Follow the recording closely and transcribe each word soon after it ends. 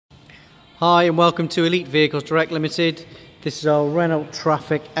Hi and welcome to Elite Vehicles Direct Limited. This is our Renault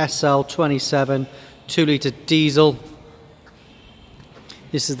Trafic SL27 2-litre diesel.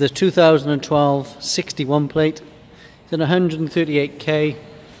 This is the 2012 61 plate. It's an 138k.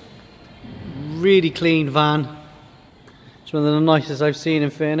 Really clean van. It's one of the nicest I've seen, in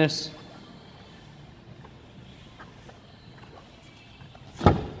fairness.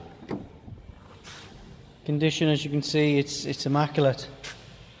 Condition, as you can see, it's immaculate.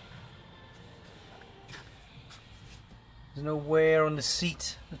 There's no wear on the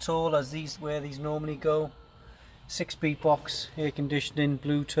seat at all, as where these normally go. 6-speed box, air conditioning,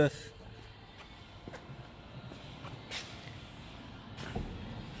 Bluetooth.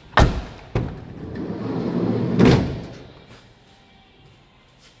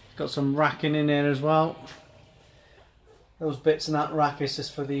 Got some racking in there as well. Those bits in that rack is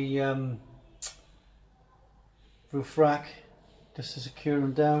just for the roof rack, just to secure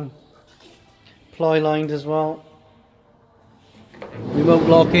them down. Ply lined as well. Remote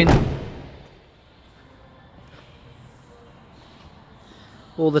locking.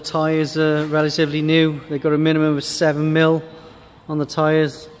 All the tyres are relatively new. They've got a minimum of 7mm on the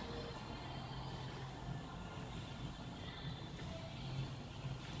tyres.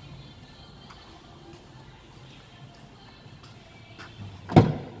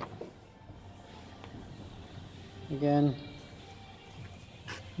 Again,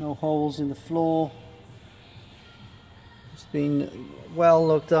 no holes in the floor. It's been well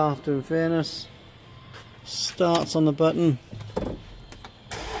looked after, in fairness. Starts on the button.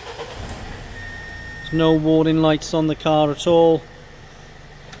 There's no warning lights on the car at all.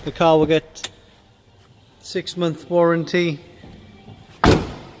 The car will get 6-month warranty.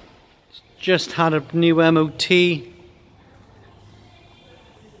 It's just had a new MOT.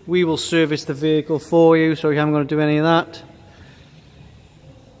 We will service the vehicle for you, so you haven't got to do any of that.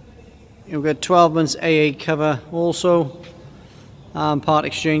 You'll get 12 months AA cover also, and part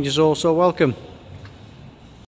exchange is also welcome.